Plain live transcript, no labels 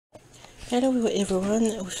Hello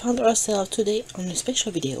everyone, we found ourselves today on a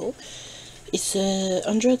special video. It's a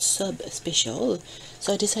 100 sub special,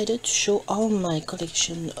 so I decided to show all my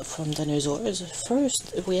collection from dinosaurs.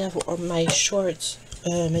 First we have my shorts,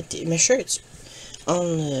 my shirts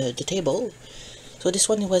on the table. So this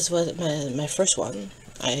one was my first one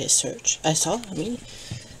I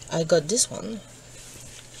got this one,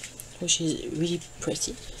 which is really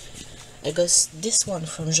pretty. I got this one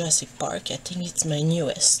from Jurassic Park. I think it's my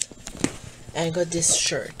newest. I got this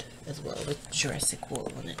shirt as well with Jurassic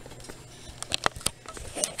World on it.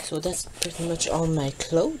 So that's pretty much all my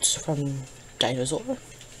clothes from Dinosaur.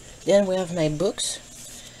 Then we have my books.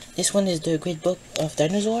 This one is the Great Book of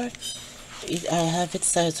Dinosaur. I have it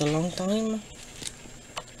since a long time.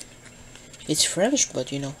 It's French,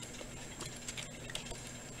 but you know,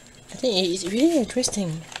 I think it's really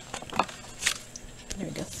interesting. There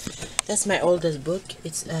we go. That's my oldest book.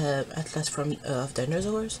 It's Atlas from of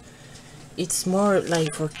Dinosaurs. It's more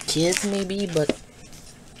like for kids maybe, but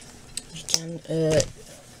you can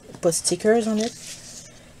put stickers on it,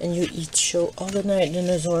 and it show all the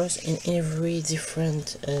dinosaurs in every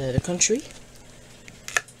different country.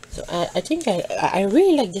 So I think I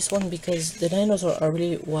really like this one because the dinosaurs are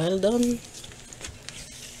really well done.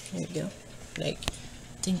 There we go. Like,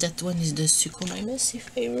 I think that one is the Suchomimus, if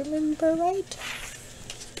I remember right.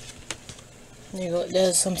 There you go.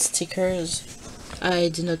 There's some stickers I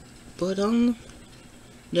did not put on.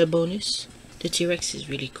 The bonus. The T-Rex is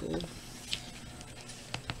really cool.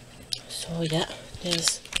 So yeah,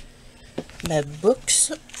 there's my books.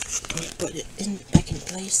 I'll put it back in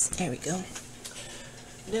place. There we go.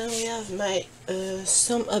 Then we have my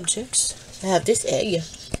some objects. I have this egg,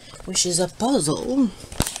 which is a puzzle,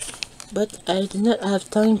 but I did not have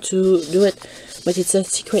time to do it. But it's a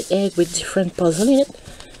secret egg with different puzzle in it.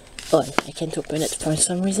 Oh, I can't open it for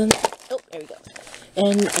some reason. Oh, there we go.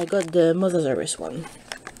 And I got the Mosasaurus one.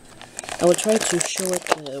 I will try to show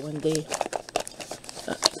it one day.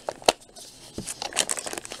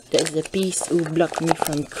 There's the piece who blocked me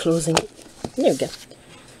from closing it. There we go.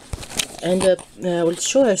 And I will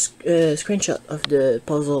show a screenshot of the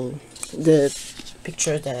puzzle, the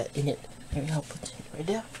picture that in it. Maybe I'll put it right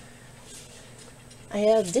there. I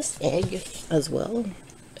have this egg as well.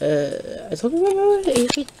 I don't remember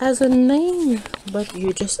if it has a name, but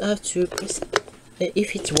you just have to press it.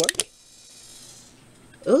 If it works.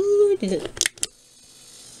 Oh, did it?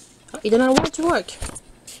 Oh, it don't want to work.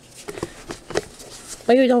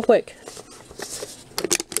 Why you don't work?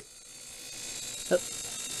 Oh.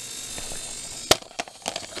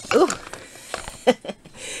 Oh.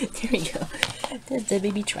 There we go. That's the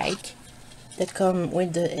baby trike that come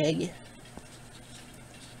with the egg.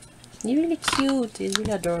 He's really cute. He's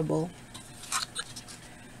really adorable.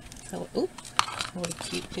 So, oh, I will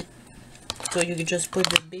keep it. So you can just put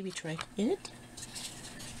the baby trike in it,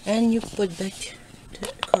 and you put back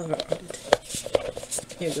the cover on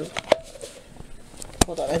it. Here you go.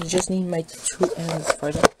 Hold on, I just need my two hands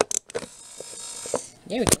for that.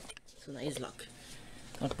 There we go. So nice lock.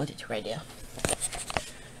 I'll put it right there.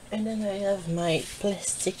 And then I have my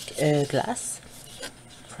plastic glass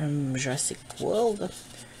from Jurassic World.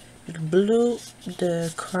 Blue,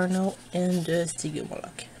 the kernel, and the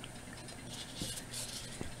stigomoloch.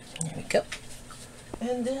 There we go.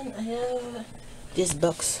 And then I have this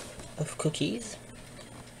box of cookies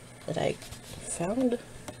that I found.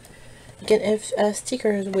 You can have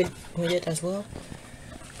stickers with it as well.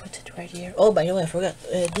 Put it right here. Oh, by the way, I forgot.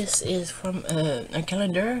 This is from a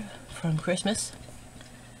calendar from Christmas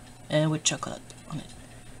with chocolate on it.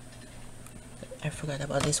 I forgot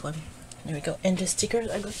about this one. There we go. And the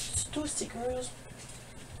stickers, I got two stickers.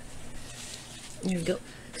 There we go.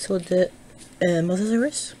 So the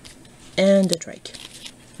Mosasaurus and the trike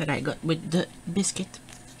that I got with the biscuit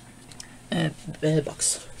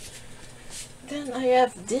box. Then I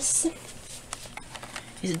have this.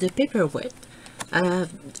 Is the paperweight. I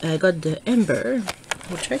got the ember.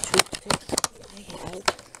 I'll try to take it out.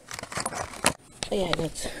 Oh yeah,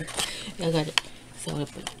 I got it. So I'll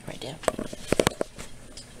put it right there.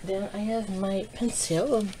 Then I have my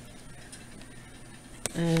pencil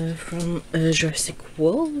from Jurassic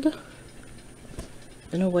World.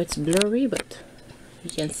 I don't know why it's blurry, but you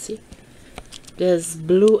can see. There's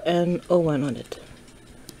blue and Owen on it.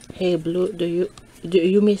 Hey blue, do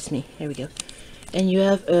you miss me? Here we go. And you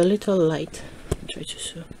have a little light. I'll try to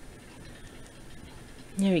show.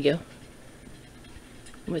 There we go.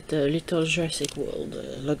 With the little Jurassic World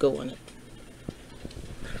logo on it.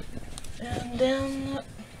 And then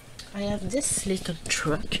I have this little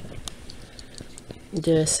truck,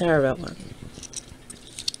 the Sarah one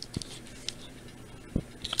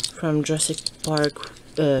from Jurassic Park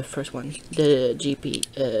first one, the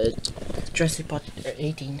GP Jurassic Park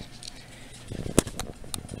 18.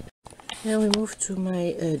 Now we move to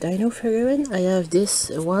my dino figurine. I have this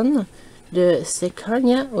one, the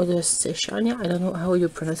Secania or the Sechania, I don't know how you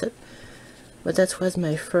pronounce it, but that was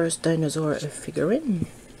my first dinosaur figurine.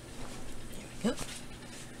 There we go.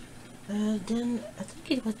 Then I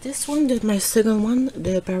think it was this one, my second one,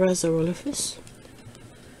 the Parasaurolophus.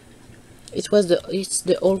 It's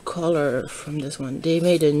the old color from this one. They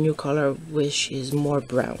made a new color which is more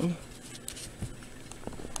brown.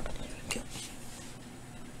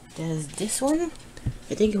 There's this one.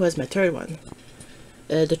 I think it was my third one.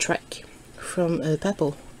 The track from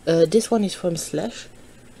Papo. This one is from Slash,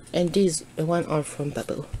 and these one are from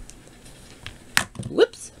Papo.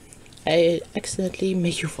 Whoops! I accidentally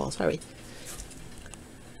make you fall. Sorry.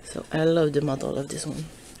 So I love the model of this one.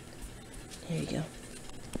 There you go.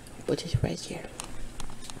 Put it right here.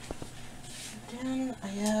 Then I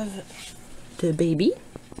have the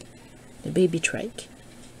baby trike,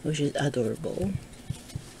 which is adorable.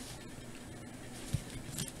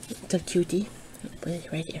 Little cutie. Put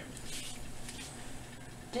it right here.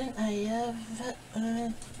 Then I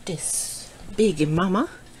have this big mama,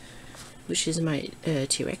 which is my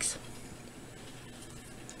T-Rex.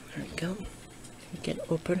 There we go. You can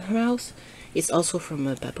open her mouth. It's also from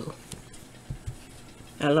Papo.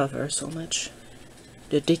 I love her so much.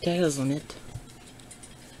 The details on it.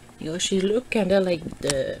 You know, she looks kinda like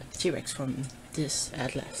the T-Rex from this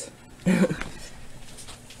atlas.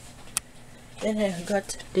 Then I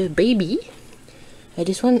got the baby.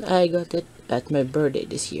 This one I got it at my birthday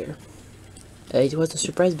this year. It was a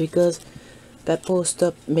surprise because Papo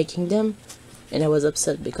stopped making them, and I was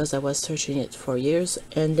upset because I was searching it for years,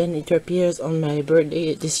 and then it appears on my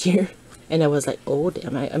birthday this year, and I was like, oh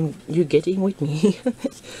damn, you getting with me.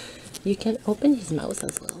 You can open his mouth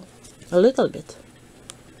as well, a little bit.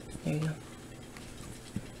 There you go.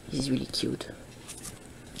 He's really cute,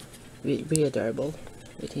 really adorable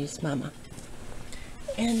with his mama.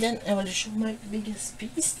 And then I will show my biggest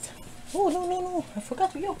beast. Oh no, I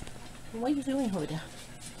forgot you. What are you doing over there?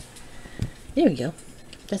 There we go.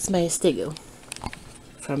 That's my Stego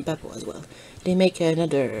from Papo as well. They make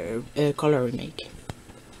another color remake.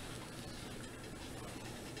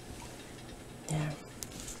 There.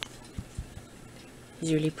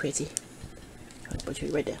 He's really pretty. I'll put you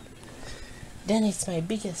right there. Then it's my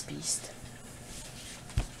biggest beast.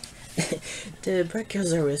 The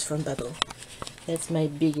Brachiosaurus from Papo. That's my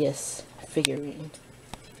biggest figurine.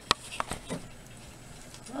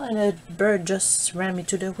 Oh, and a bird just ran me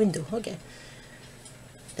to the window. Okay.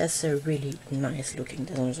 That's a really nice looking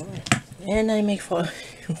dinosaur. And I make fall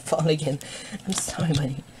again. I'm sorry,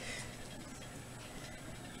 buddy.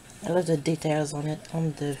 I love the details on it,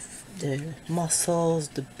 on the muscles,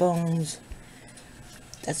 the bones.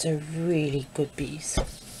 That's a really good piece.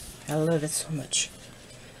 I love it so much.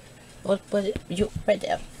 I'll put you right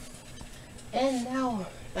there. And now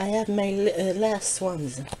I have my last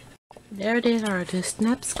ones. There they are, the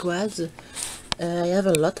Snap Squads. I have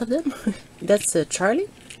a lot of them. That's Charlie.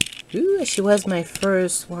 Ooh, she was my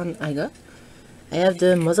first one I got. I have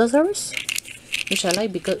the Mosasaurus, which I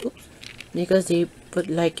like because they put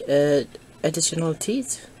like additional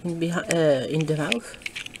teeth in the mouth.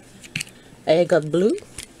 I got Blue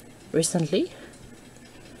recently.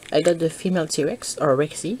 I got the female T-Rex, or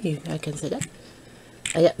Rexy, I can say that.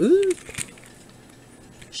 Ooh,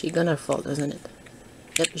 she gonna fall, doesn't it?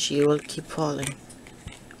 Yep, she will keep falling.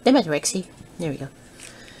 Damn it, Rexy. There we go.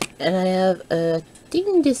 And I have, I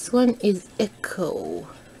think this one is Echo.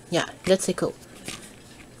 Yeah, that's Echo.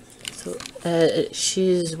 So,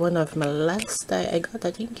 she's one of my last I got,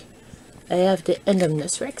 I think. I have the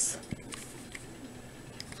Endomnus Rex.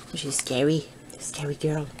 She's scary. Scary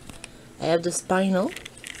girl. I have the Spinal.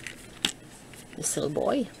 This little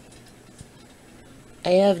boy. I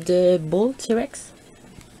have the Bull T-Rex.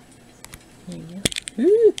 There you go.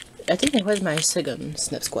 Ooh, I think that was my second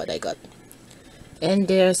Snap Squad I got. And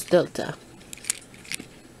there's Delta.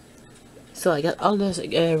 So I got all the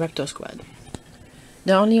Raptor Squad.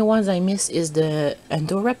 The only ones I miss is the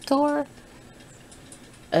Endoraptor,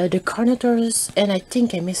 the Carnotaurus, and I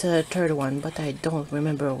think I miss a third one, but I don't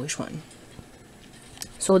remember which one.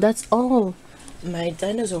 So that's all my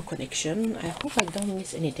dinosaur collection. I hope I don't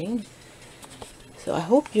miss anything. So I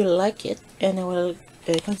hope you like it, and I will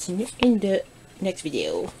continue in the next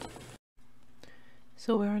video.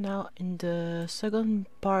 So we are now in the second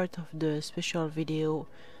part of the special video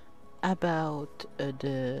about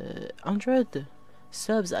the 100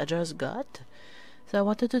 subs I just got. So I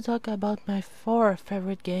wanted to talk about my 4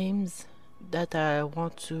 favorite games that I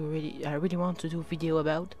really want to do video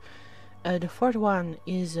about. The fourth one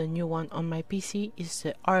is a new one on my PC. Is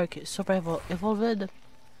Ark Survival Evolved.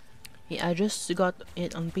 Yeah, I just got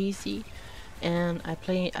it on PC, and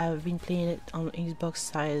I've been playing it on Xbox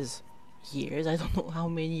size years. I don't know how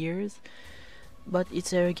many years, but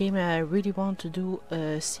it's a game I really want to do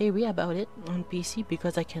a series about it on PC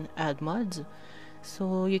because I can add mods.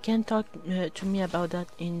 So you can talk to me about that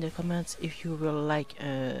in the comments if you will like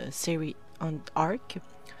a series on Ark.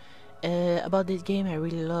 About this game, I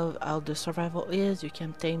really love how the survival is. You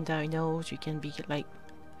can tame dinos, you can be like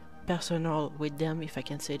personal with them, if I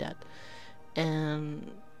can say that.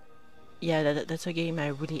 And yeah, that's a game I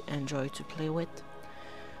really enjoy to play with.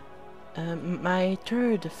 My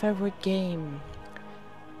third favorite game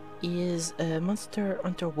is Monster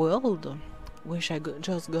Hunter World, which I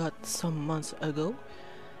just got some months ago.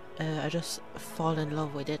 I just fall in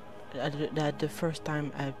love with it at the first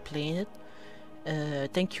time I played it.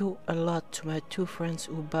 Thank you a lot to my two friends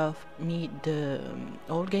who bought me the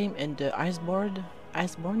old game and the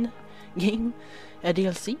Iceborne game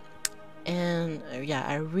DLC. And yeah,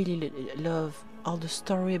 I really love all the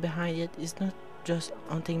story behind it. It's not just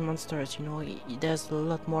hunting monsters, you know, there's a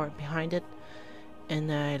lot more behind it,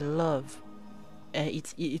 and I love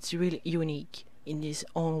it's really unique in its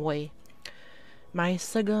own way. My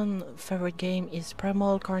second favorite game is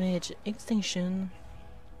Primal Carnage Extinction,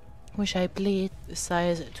 which I played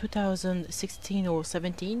size 2016 or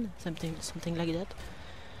 17, something like that.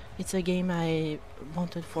 It's a game I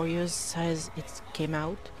wanted for years since it came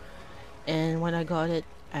out, and when I got it,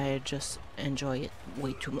 I just enjoy it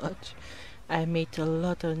way too much. I met a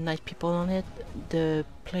lot of nice people on it. The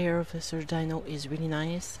player versus Dino is really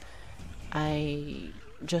nice. I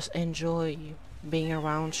just enjoy being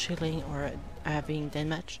around, chilling, or having that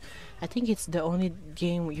match. I think it's the only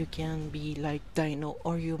game you can be like Dino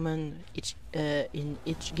or human in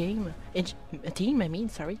each game, each team. I mean,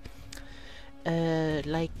 sorry.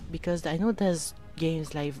 Like, because I know there's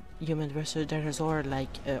games like Human vs Dinosaur, like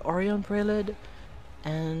Orion Prelude,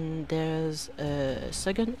 and there's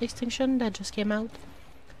Second Extinction that just came out.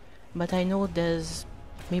 But I know there's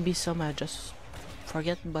maybe some I just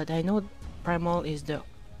forget. But I know Primal is the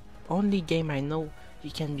only game I know you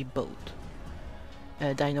can be both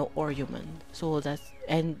dino or human. So that's,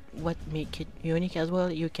 and what make it unique as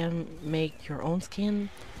well, you can make your own skin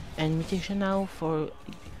and mutation now for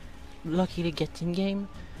luckily get in game.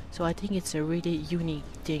 So I think it's a really unique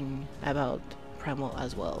thing about Primal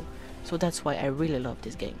as well. So that's why I really love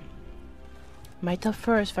this game. My top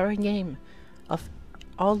first favorite game of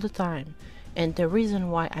all the time, and the reason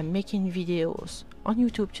why I'm making videos on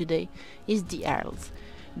YouTube today, is The Isles.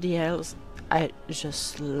 The Isles, I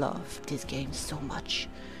just love this game so much.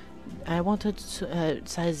 I wanted to,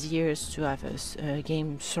 since years to have a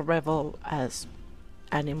game survival as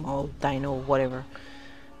animal, dino, whatever,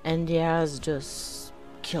 and The Isles just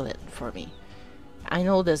kill it for me. I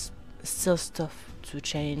know there's still stuff to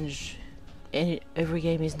change, and every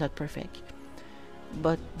game is not perfect,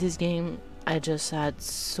 but this game, I just had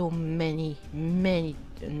so many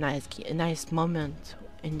nice moments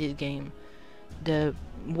in this game. The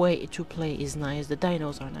way to play is nice, the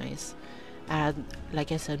dinos are nice, and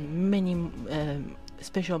like I said, many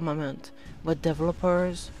special moments with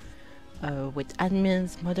developers, with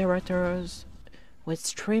admins, moderators, with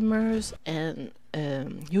streamers and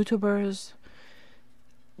YouTubers.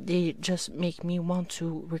 They just make me want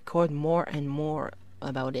to record more and more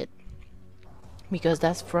about it, because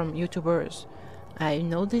that's from YouTubers I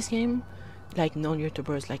know this game, like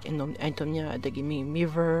non-YouTubers like Antonia, the Gaming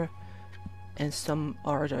Miver, and some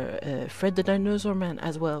other Fred the Dinosaur Man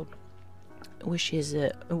as well, which is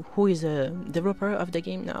who is a developer of the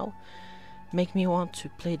game now, make me want to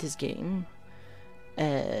play this game,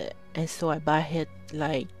 and so I bought it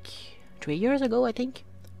like 3 years ago, I think,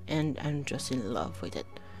 and I'm just in love with it.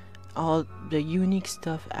 All the unique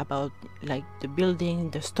stuff about like the building,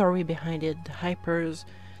 the story behind it, the hypers,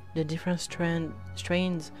 the different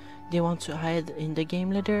strains they want to hide in the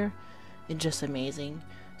game later, it's just amazing.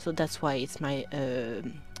 So that's why it's my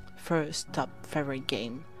first top favorite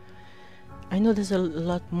game. I know there's a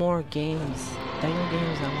lot more games, dino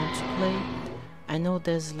games I want to play. I know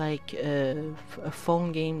there's like a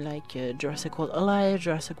phone game like Jurassic World Alive,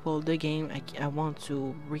 Jurassic World the game I want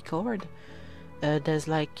to record. There's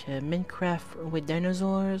like Minecraft with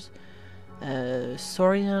dinosaurs,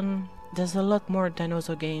 Saurian. There's a lot more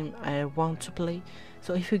dinosaur game I want to play.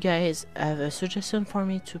 So if you guys have a suggestion for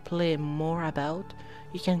me to play more about,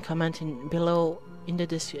 you can comment in below in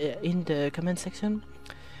the comment section,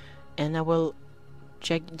 and I will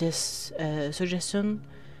check this suggestion.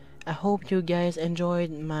 I hope you guys enjoyed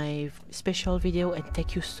my special video, and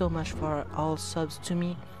thank you so much for all subs to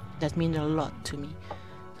me. that means a lot to me.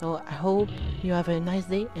 So I hope you have a nice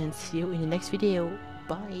day and see you in the next video.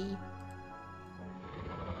 Bye.